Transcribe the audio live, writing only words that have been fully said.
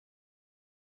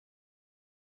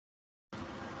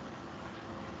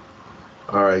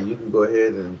All right, you can go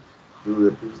ahead and do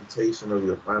the presentation of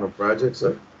your final project,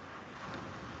 sir.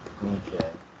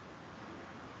 Okay.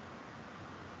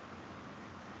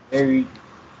 Very,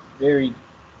 very,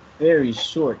 very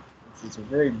short. It's a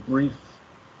very brief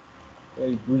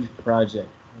project.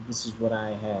 This is what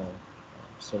I have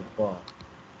so far.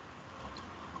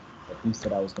 A piece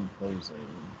that I was composing.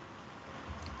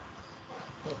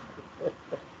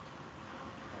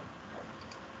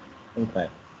 Okay.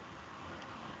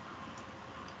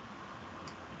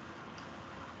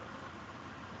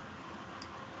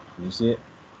 You see it?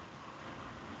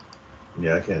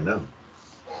 Yeah, I can now.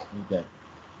 Okay.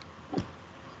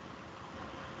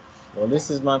 Well, this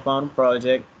is my final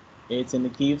project. It's in the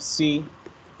key of C.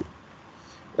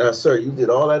 Now, sir, you did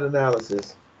all that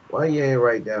analysis. Why you ain't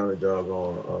write down the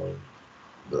doggone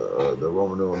the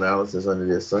Roman numeral analysis under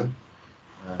this, son?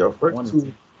 Your I wanted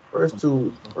to. first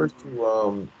two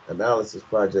analysis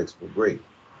projects were great.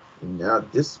 And now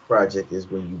this project is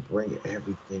when you bring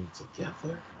everything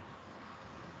together.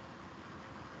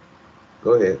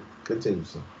 Go ahead, continue,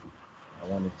 son. I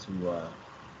wanted to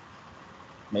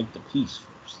make the piece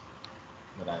first,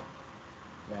 but I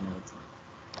ran out of time.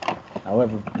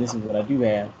 However, this is what I do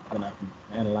have, and I can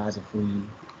analyze it for you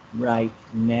right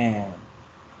now.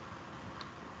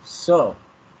 So,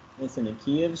 it's in the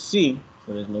key of C,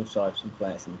 so there's no sharps and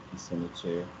flats in the key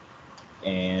signature.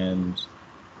 And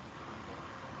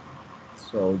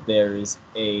so there is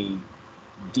a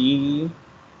D,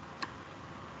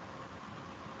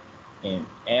 an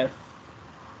F,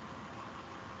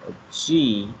 a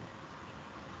G,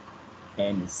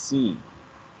 and a C.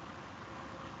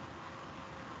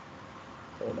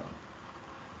 Hold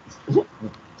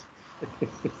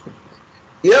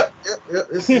Yep.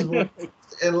 This is what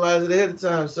analyze it ahead of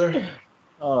time, sir.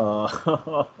 on.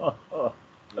 Oh,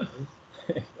 Mhm.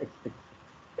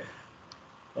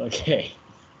 okay.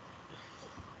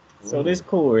 So Mhm. this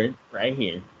chord right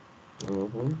here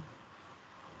Mhm.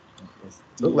 is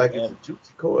Look D like it's F. a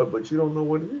juicy chord, but you don't know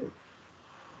what it is.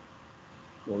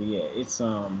 Well, yeah, it's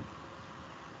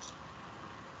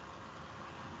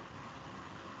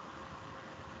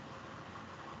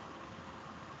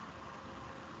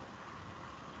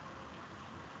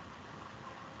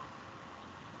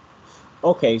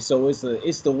okay. So it's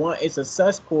a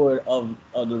sus chord of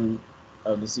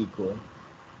the C chord,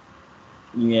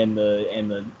 yeah, and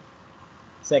the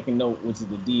second note, which is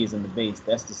the D, is in the bass.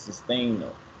 That's the sustain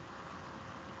note,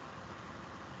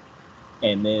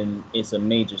 and then it's a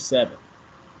major seven.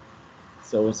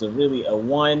 So it's a really a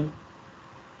one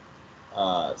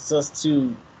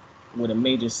sus2 with a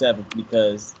major seventh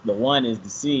because the one is the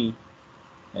C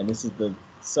and this is the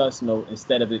sus note.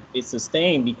 Instead of it's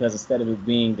sustained because instead of it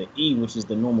being the E, which is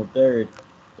the normal third,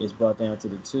 it's brought down to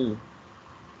the two.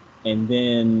 And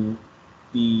then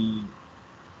the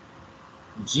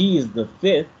G is the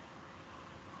fifth.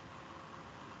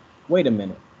 Wait a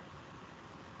minute.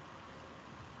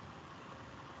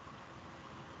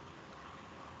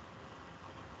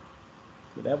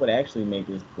 So that would actually make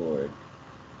this chord.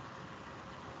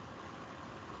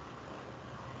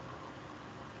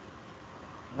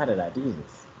 Why did I do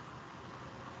this?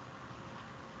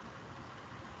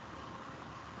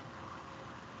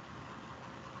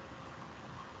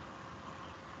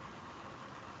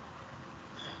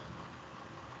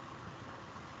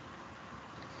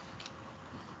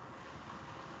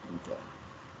 Okay.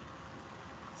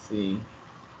 C,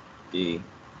 D,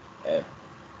 F,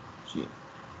 G.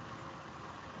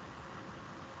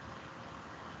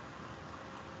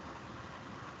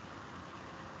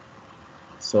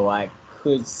 So I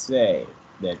could say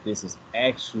that this is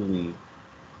actually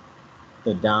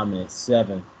the dominant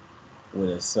seventh with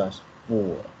a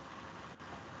sus4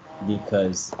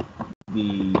 because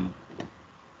the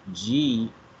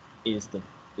G is the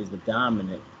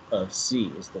dominant of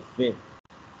C. It's the fifth,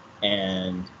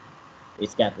 and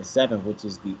it's got the seventh, which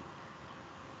is the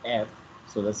F.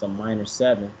 So that's a minor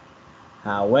seventh.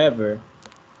 However,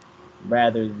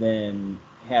 rather than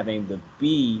having the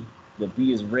B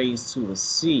is raised to a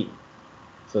C.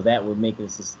 So that would make it a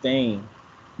sustain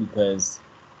because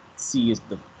C is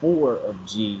the four of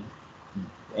G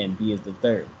and B is the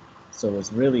third. So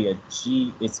it's really a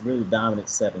G. It's really dominant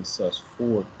seven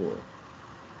sus4 chord,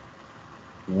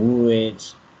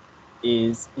 which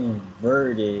is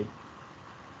inverted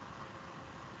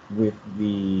with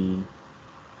the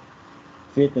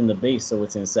fifth in the bass, so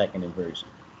it's in second inversion.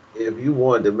 If you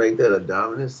wanted to make that a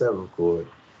dominant seventh chord,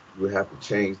 you would have to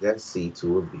change that C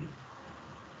to a B.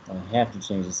 I have to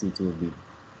change the C to a B.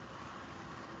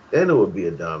 Then it would be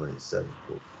a dominant seventh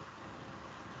chord.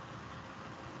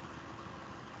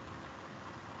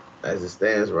 As it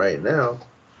stands right now,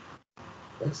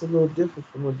 That's a little different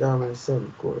from a dominant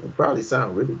seventh chord. It probably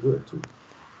sound really good too.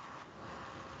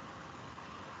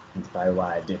 That's probably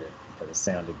why I did it, because it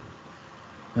sounded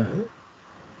good. Yeah.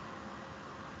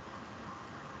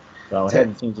 So I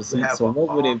had to change the You C. have So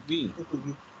what would it be?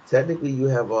 technically you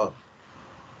have a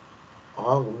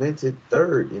augmented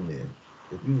third in there.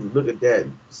 If you look at that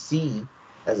C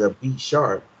as a B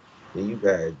sharp, then you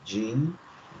got G,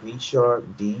 B sharp,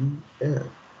 D, F,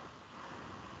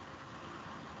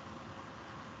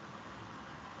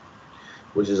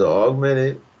 which is an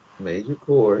augmented major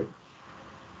chord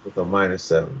with a minor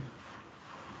seventh.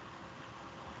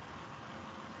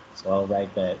 So I'll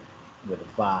write that with a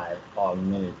 5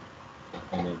 augmented,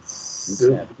 and it's You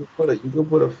 7. you could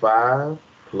put a 5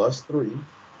 plus 3.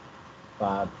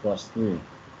 5 plus 3.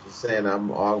 Just saying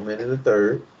I'm augmenting the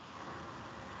third,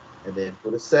 and then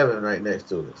put a 7 right next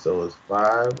to it. So it's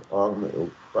 5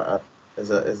 augment 5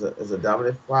 as a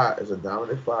dominant 5 as a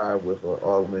dominant 5 with an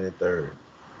augmented third.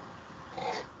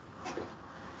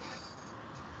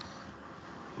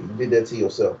 You did that to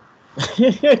yourself.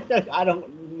 I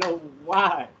don't know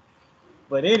why.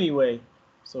 But anyway,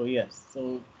 so yes.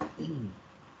 So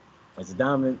it's a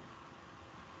dominant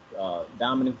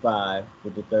 5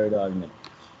 with the third augmented.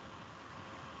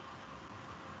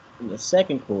 And the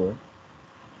second chord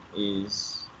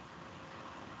is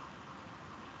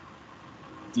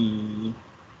D,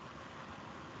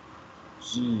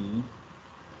 G,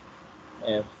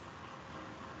 F,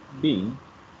 B.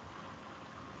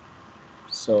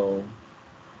 So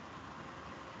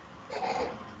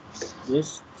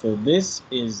this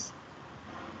is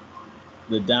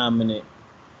the dominant.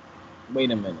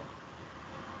 Wait a minute.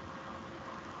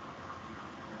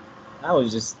 I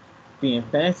was just being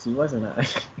fancy, wasn't I?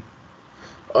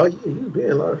 Oh yeah, you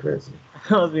being a lot of fancy.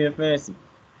 I was being fancy.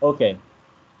 Okay.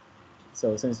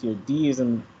 So since your D is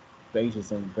in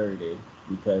basis inverted,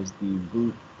 because the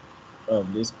root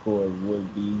of this chord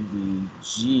would be the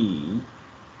G.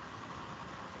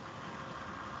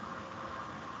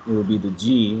 It would be the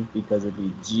G because it'd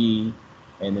be G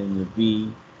and then the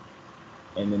B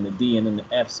and then the D and then the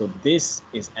F. So this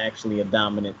is actually the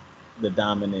dominant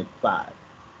 5.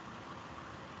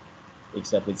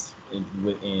 Except it's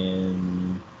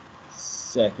within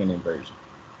second inversion.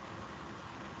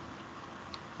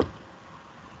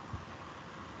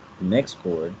 The next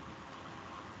chord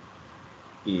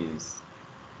is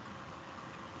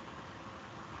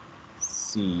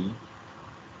C,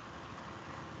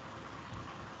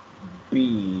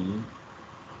 B,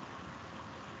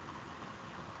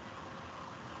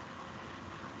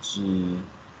 G,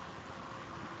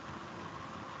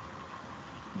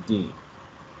 D.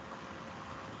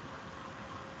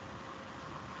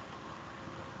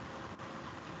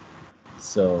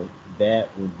 So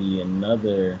that would be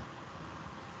another.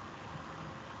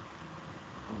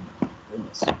 Oh my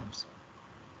goodness, I'm sorry.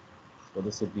 So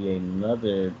this would be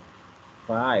another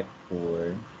 5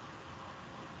 chord.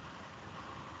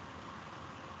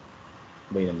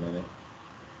 Wait a minute.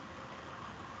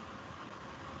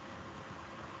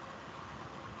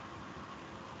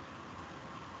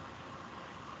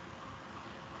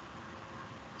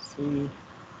 C,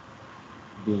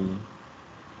 B,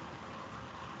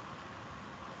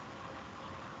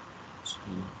 G.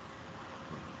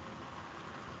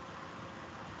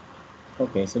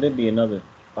 Okay, so there'd be another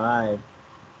 5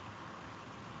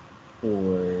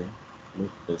 chord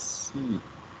with the C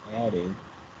added.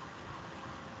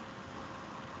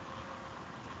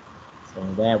 So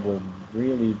that would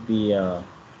really be a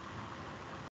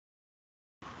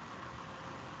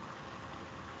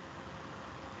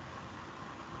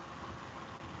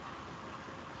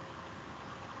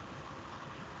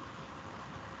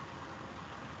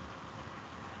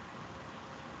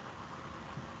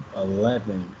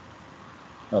 11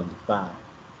 of the 5.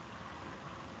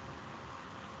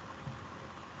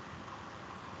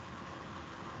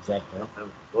 Is that correct?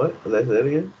 What? Let's say that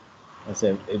again. I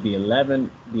said it'd be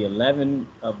 11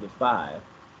 of the 5,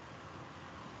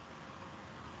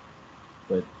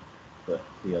 but the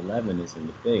 11 is in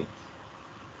the base.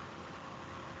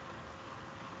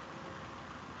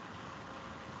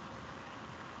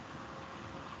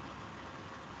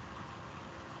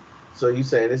 So you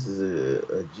saying this is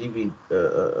a GBD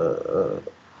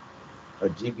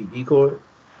chord?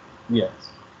 Yes.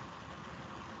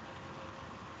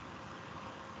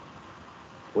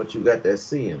 What you got that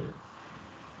C in it?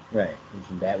 Right.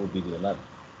 That would be the 11.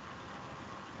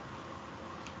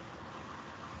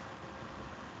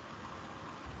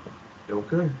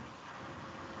 Okay.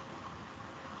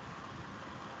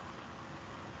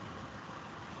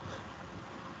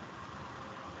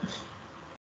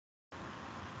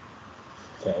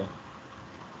 Okay.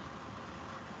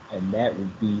 and that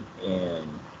would be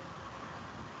in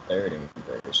third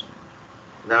inversion.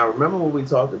 Now, remember when we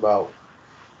talked about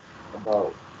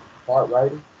part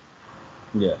writing?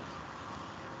 Yeah.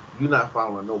 You're not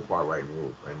following no part writing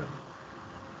rules right now.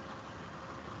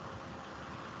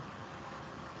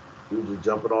 You're just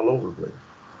jumping all over the place.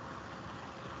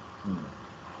 Hmm.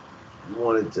 You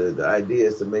wanted to. The idea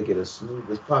is to make it as smooth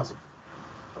as possible.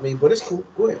 I mean, but it's cool.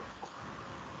 Go ahead.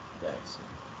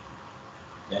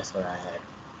 That's what I had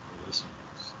issues.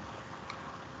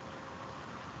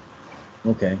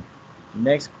 Okay.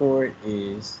 Next chord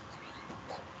is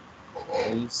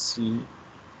A, C,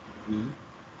 B,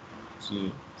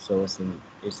 G. So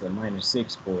it's a minor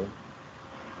six chord.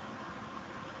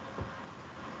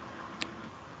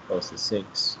 So it's the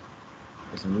six.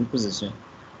 It's a new position.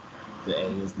 The A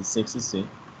is the six of C.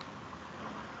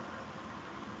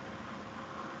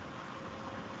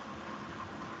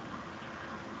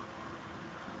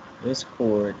 This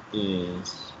chord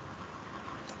is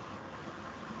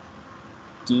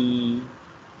D,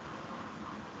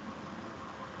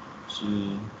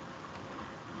 G,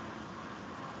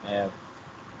 F,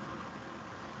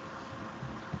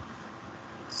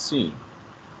 C.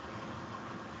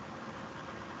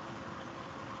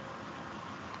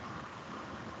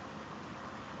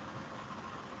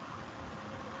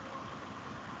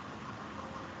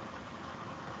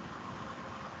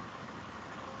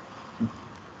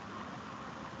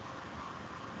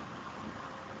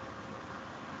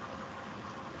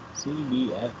 C,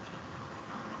 B, F.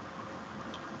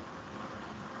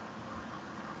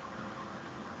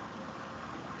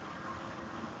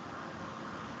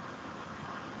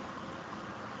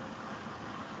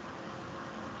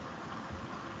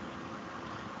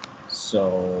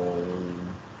 So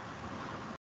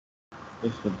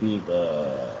this would be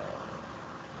the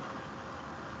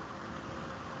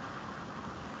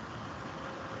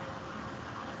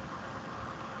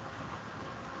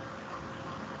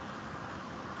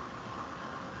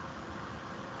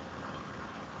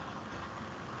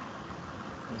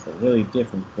it's a really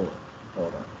different chord.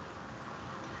 Hold on.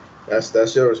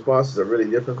 That's your response. Is a really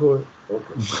different chord.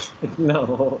 Okay.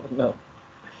 No, no.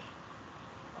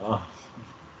 Oh,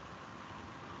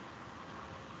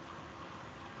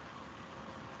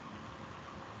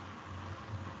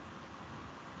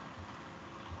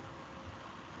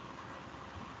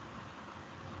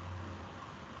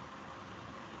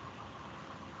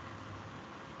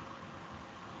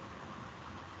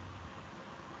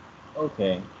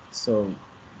 okay. So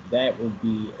that would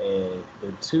be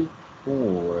the two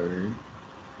chord,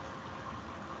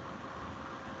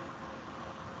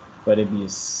 but it'd be a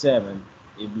seven.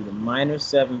 It'd be the minor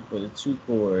seven for the two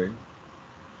chord,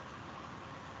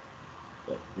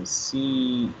 but the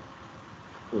C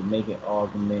would make it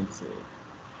augmented.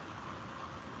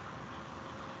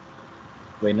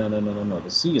 Wait, no. The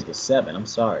C is the seven. I'm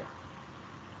sorry.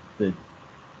 The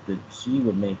the G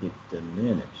would make it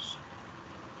diminished.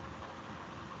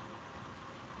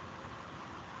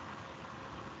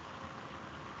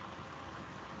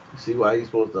 See why you're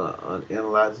supposed to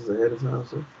analyze this ahead of time,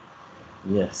 sir?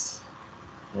 Yes.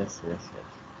 Yes.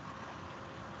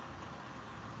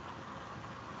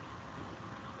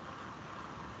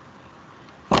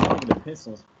 Give the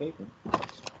pencils paper.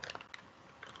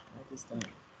 Write this down.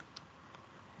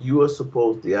 You are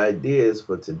supposed. The idea is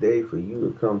for today for you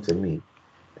to come to me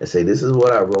and say, "This is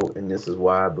what I wrote, and this is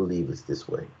why I believe it's this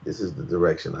way. This is the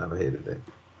direction I'm headed in."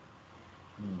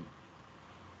 Hmm.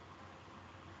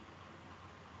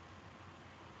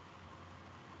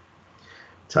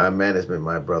 Time management,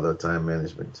 my brother. Time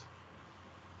management.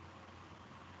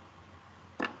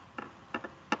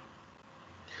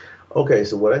 Okay,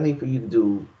 so what I need for you to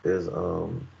do is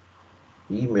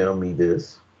email me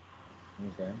this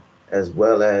Okay. as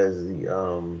well as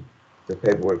the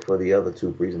paperwork for the other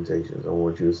two presentations. I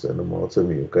want you to send them all to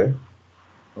me, okay?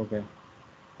 Okay.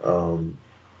 Um,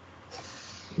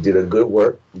 you did a good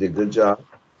work, you did a good job.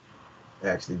 I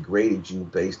actually graded you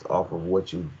based off of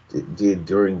what you did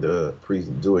during the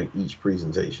during each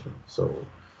presentation. So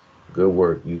good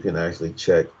work. You can actually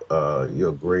check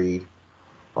your grade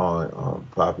on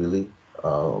Populi.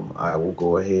 I will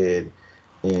go ahead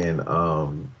and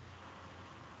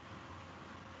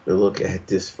look at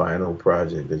this final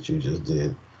project that you just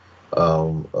did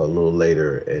a little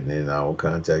later, and then I will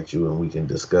contact you and we can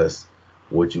discuss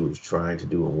what you was trying to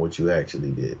do and what you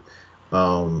actually did.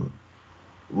 Um,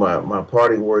 my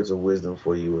parting words of wisdom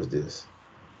for you is this: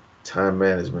 time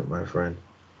management, my friend.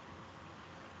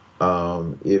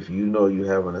 If you know you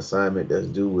have an assignment that's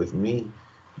due with me,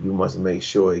 you must make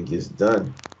sure it gets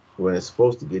done when it's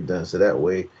supposed to get done, so that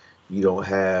way you don't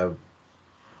have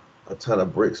a ton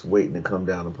of bricks waiting to come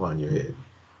down upon your head.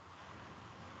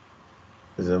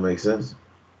 Does that make sense?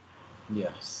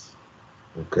 Yes.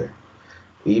 Okay.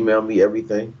 Email me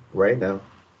everything right now.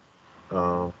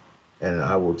 Um, and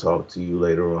I will talk to you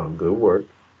later on. Good work.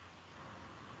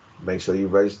 Make sure you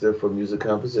register for music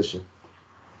composition.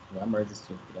 Yeah, I'm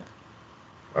registered for that.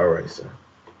 All right, sir.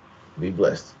 Be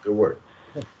blessed. Good work.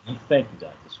 Thank you,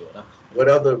 Dr. Short. What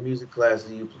other music class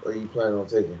are you planning on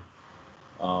taking?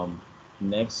 Um,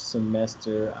 Next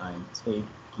semester, I'm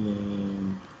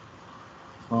taking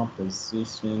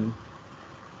composition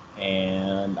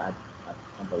and I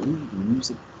believe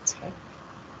music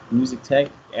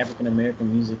tech, African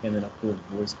American music, and then of course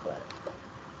voice class.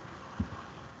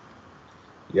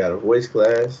 You got a voice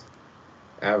class,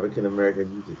 African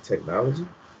American music technology.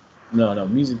 No, no,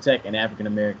 music tech and African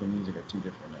American music are two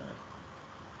different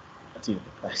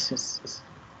classes.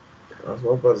 I was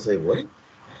about to say what?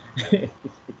 Okay.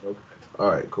 All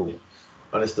right. Cool.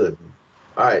 Understood.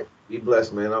 All right. Be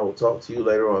blessed, man. I will talk to you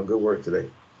later on. Good work today.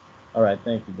 All right,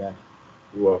 thank you, guys.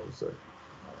 You're welcome, sir.